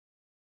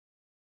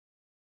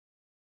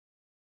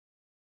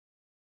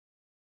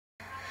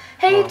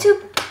Hey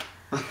YouTube,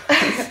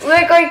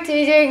 we're going to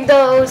be doing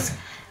those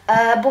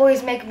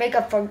boys make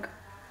makeup for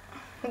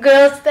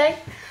girls thing,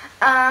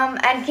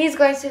 and he's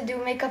going to do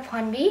makeup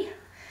on me.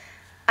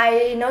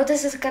 I know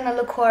this is gonna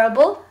look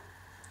horrible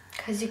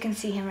because you can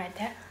see him right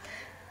there.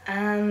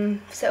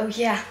 So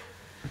yeah,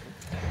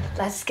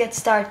 let's get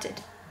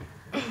started.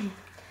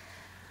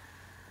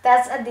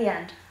 That's at the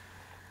end.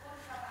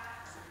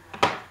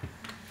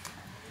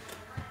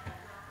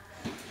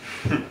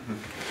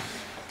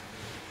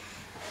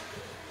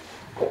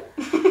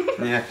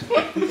 Nie.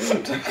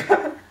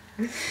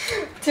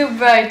 Too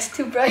bright,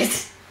 too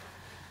bright.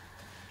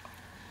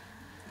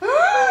 You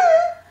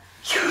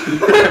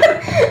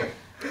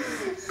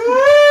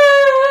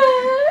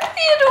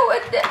know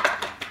what that?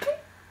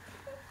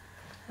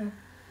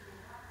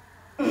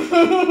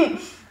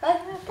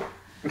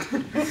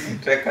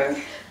 Czekaj.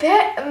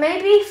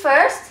 Maybe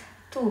first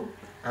two.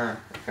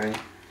 Okay.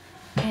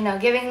 Okay, now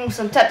giving him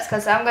some tips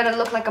because I'm gonna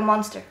look like a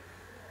monster.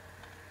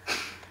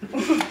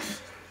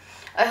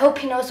 I hope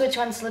he knows which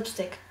one's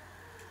lipstick.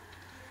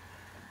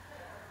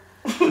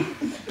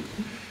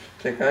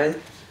 Czekaj.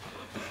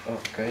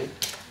 Okay.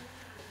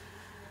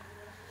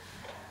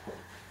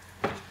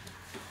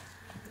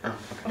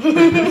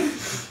 Okay.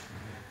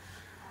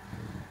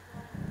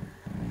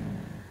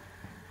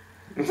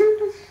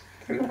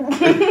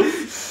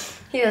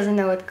 He doesn't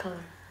know what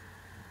color.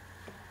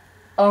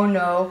 Oh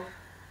no.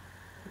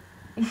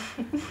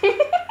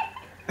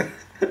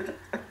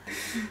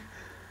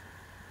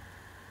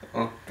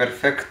 Oh,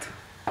 perfect.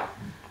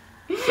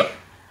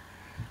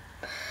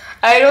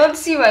 I don't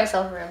see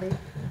myself really.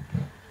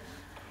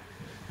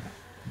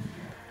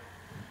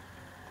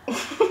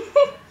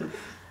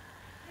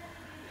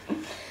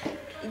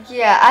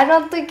 Yeah, I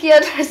don't think he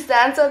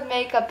understands what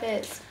makeup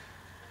is.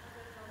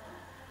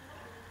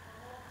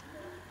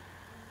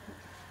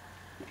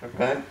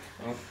 Okay.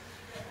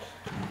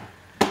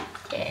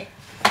 Okay.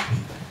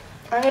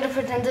 I'm gonna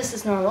pretend this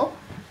is normal.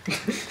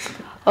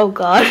 Oh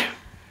god.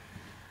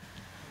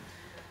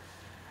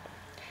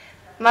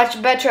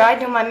 Much better I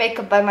do my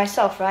makeup by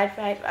myself, right?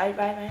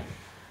 Right.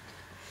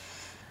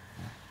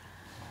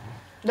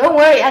 Don't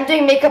worry, I'm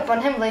doing makeup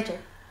on him later.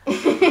 What?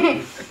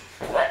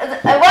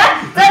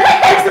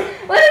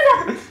 What is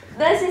that?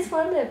 That's his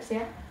front lips,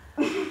 yeah?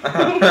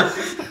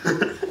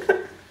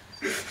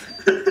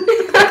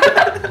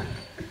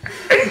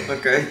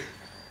 Okay.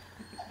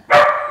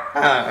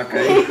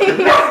 Okay.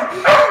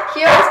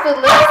 He always put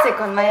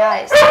lipstick on my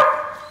eyes.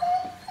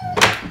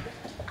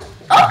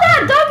 Oh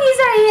god, doggies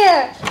are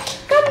here!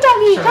 Come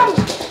doggy, come!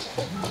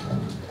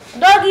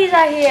 Doggies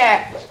are here!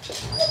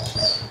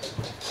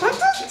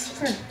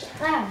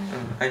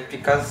 Hi,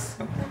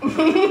 Picasso.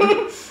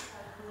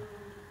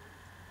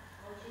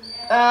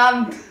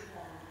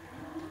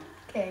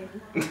 Okay.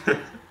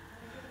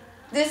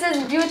 This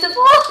is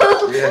beautiful.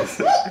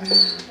 Yes.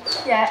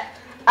 Yeah.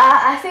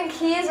 I think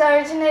he is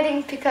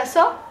originating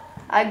Picasso.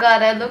 I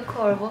got it. Look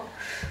horrible.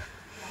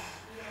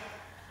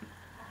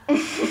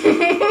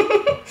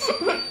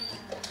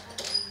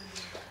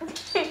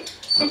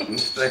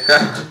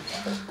 Czekaj.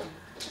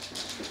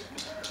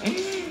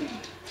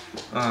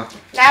 Oh,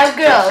 Now,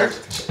 girls,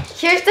 perfect.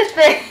 here's the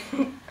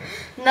thing.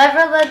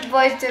 Never let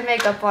boys do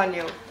makeup on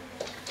you.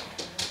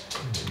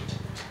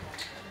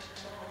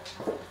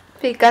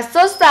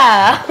 Picasso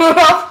style.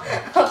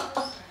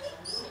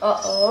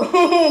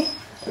 Uh-oh.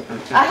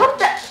 I hope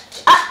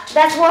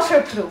that's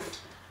waterproof.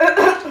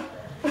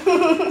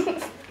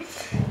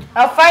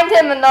 I'll find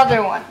him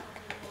another one.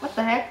 What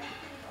the heck?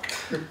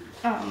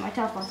 Oh, my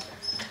telephone.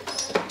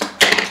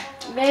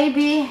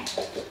 Maybe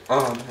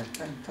Oh,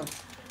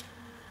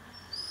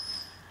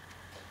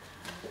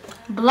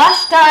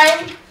 blush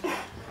time.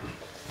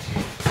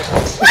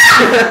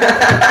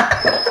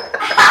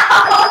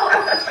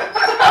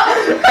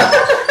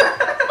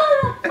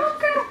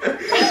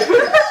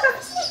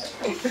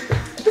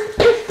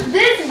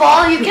 This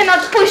ball you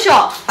cannot push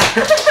off.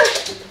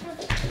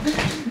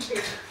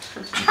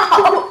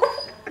 Ow.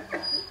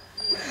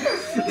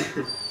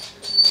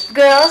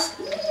 Girls,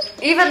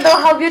 even though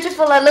how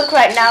beautiful I look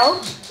right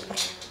now,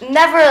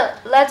 never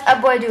let a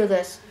boy do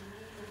this.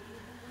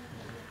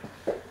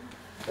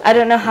 I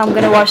don't know how I'm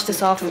gonna wash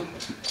this off.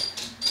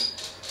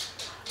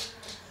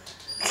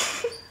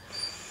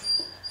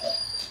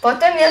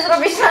 Potem je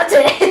zrobisz na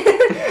ty.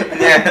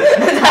 Nie.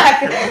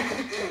 Tak.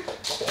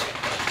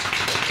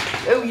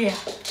 Oh yeah.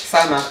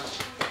 Sama.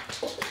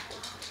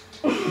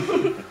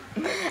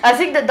 I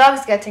think the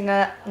dog's getting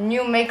a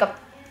new makeup.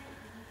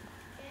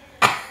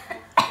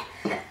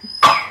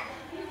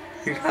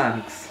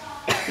 Thanks.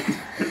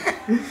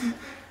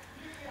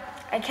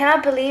 I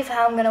cannot believe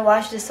how I'm gonna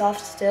wash this off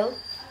still.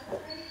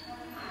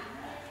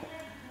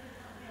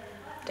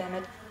 Damn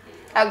it.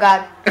 Oh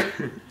god.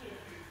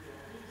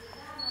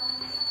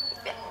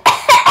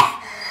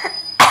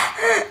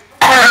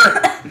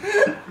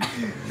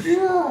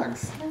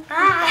 Relax.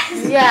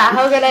 Yeah,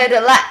 how can I do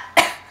that?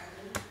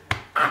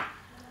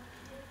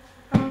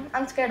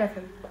 I'm scared of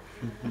him.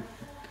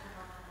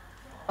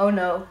 Oh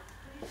no.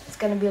 It's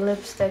gonna be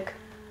lipstick.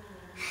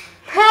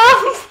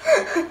 Help!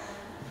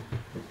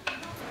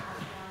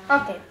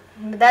 Okay,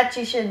 that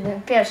you should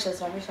pierwsze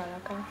zrobisz,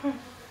 okay?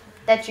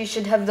 That you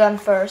should have done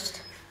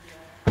first.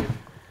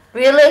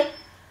 Really?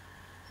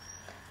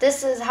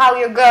 This is how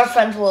your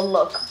girlfriend will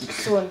look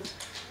soon.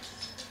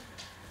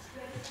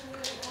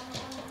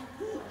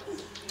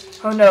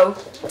 Oh no,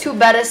 two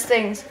baddest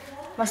things.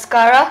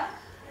 Mascara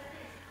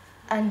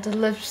and the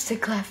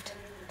lipstick left.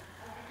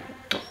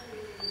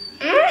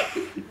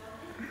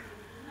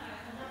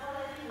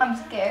 I'm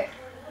scared.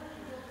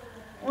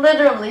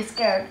 Literally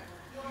scared.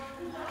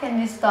 Can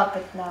you stop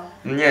it now?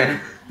 Nie.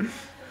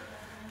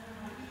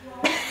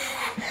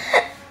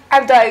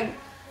 I'm dying.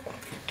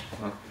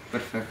 O,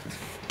 perfekt.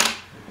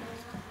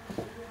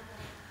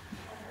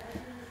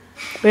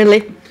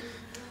 Really?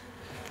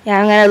 Yeah,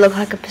 I'm gonna look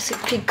like a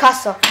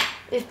Picasso.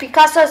 If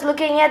Picasso is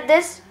looking at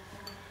this,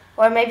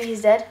 or maybe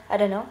he's dead, I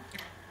don't know.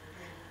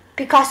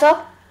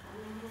 Picasso,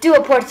 do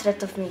a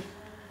portrait of me.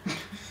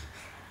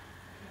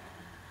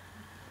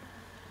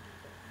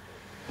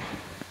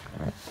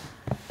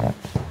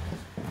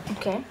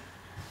 Okay.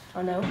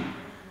 Oh no.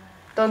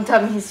 Don't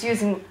tell me he's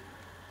using...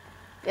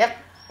 Yep.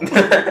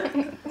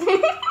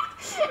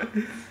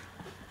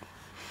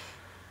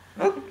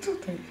 O,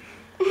 tutaj.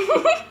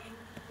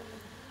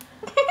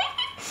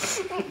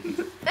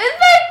 It's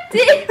my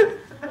teeth!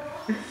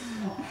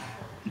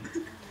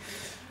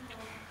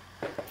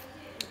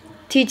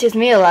 Teaches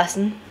me a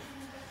lesson.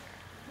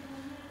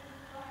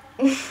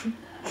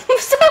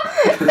 So,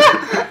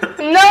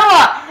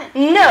 Noah!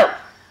 No!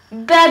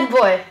 Bad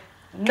boy!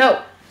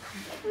 No!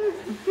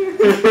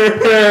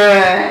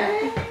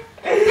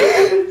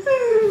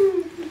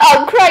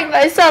 I'll cry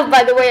myself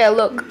by the way I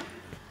look.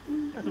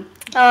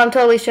 Oh, I'm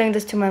totally showing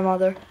this to my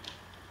mother.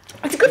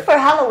 It's good for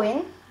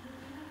Halloween.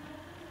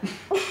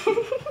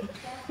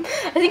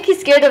 I think he's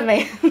scared of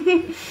me.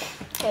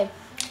 Okay.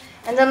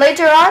 And then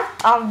later on,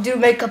 I'll do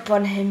makeup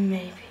on him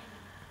maybe.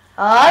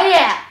 Oh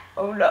yeah!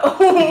 Oh no.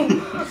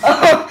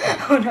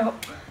 Oh no.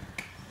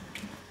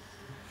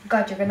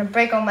 God, you're gonna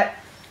break all my...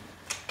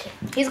 Okay.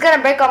 He's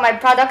gonna break all my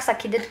products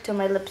like he did to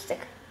my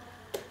lipstick.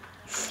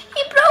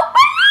 He broke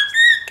my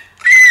lipstick!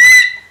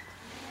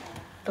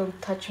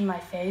 Don't touch my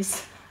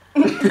face.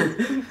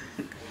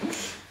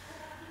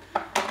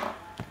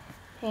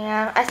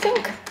 Yeah, I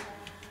think...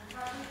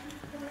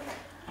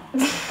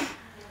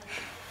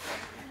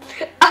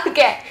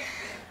 Okay.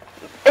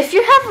 If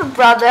you have a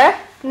brother,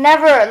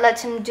 never let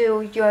him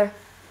do your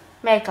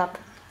makeup.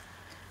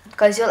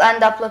 Because you'll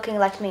end up looking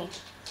like me.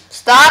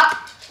 Stop!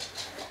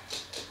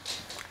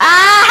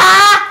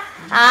 Ah!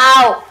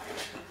 Ow!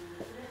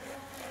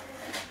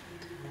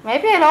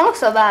 Maybe I don't look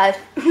so bad.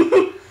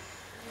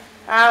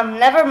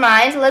 Never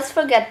mind. Let's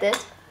forget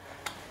this.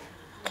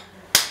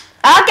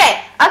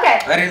 Okay, okay.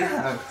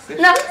 Relax.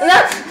 No,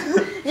 no.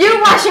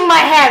 You're washing my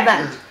hair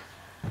then.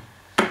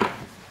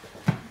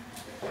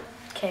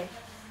 Okay.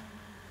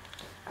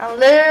 I'm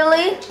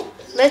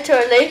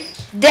literally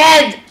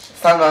dead.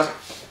 Sama.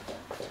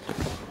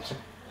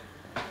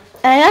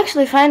 I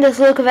actually find this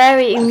look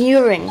very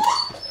alluring.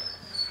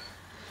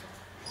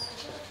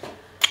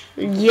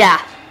 Yeah.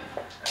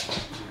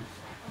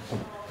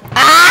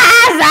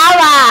 Ah,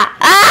 Zala!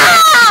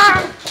 Ah!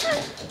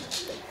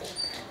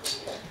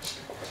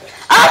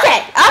 Okay,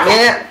 okay.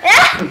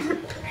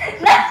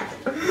 Nie.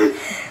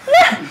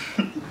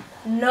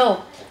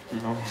 No.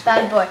 No.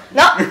 Bad boy.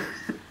 No.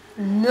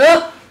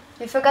 No.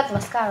 You forgot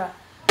mascara.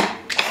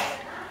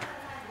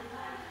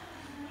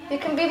 You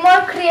can be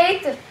more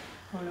creative.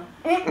 Oh no.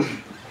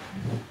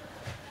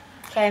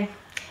 Okay.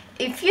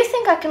 If you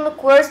think I can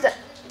look worse than...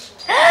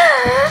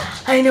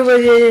 I know what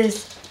it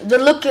is. The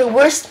look your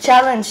worst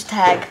challenge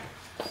tag.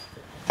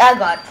 Oh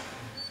god.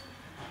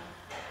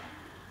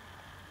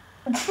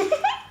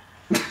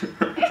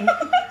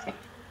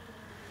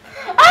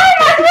 Oh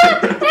my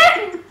god!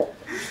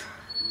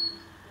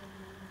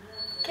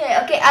 Okay,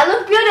 okay, I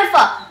look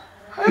beautiful.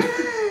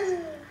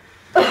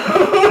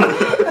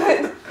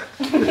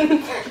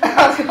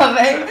 I'm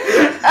coming.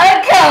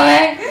 I'm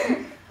coming.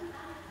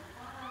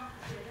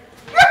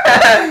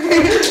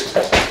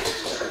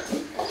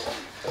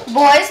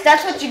 Boys,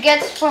 that's what you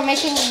get for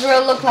making a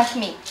girl look like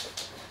me.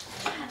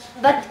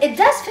 But it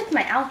does fit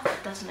my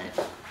outfit, doesn't it?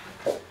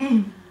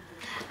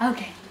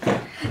 Okay.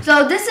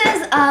 So this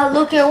is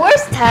look your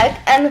worst tag,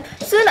 and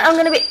soon I'm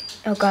gonna be...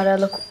 Oh god, I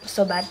look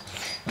so bad.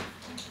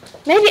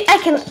 Maybe I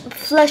can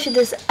flush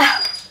this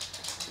out.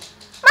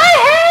 My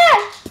hair!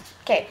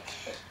 Okay,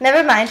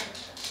 never mind.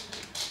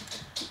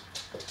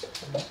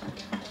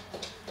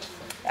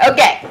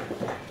 Okay.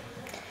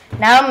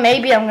 Now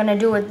maybe I'm gonna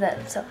do it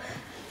then. So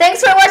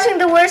thanks for watching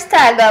the worst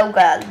tag. Oh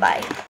god,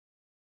 bye.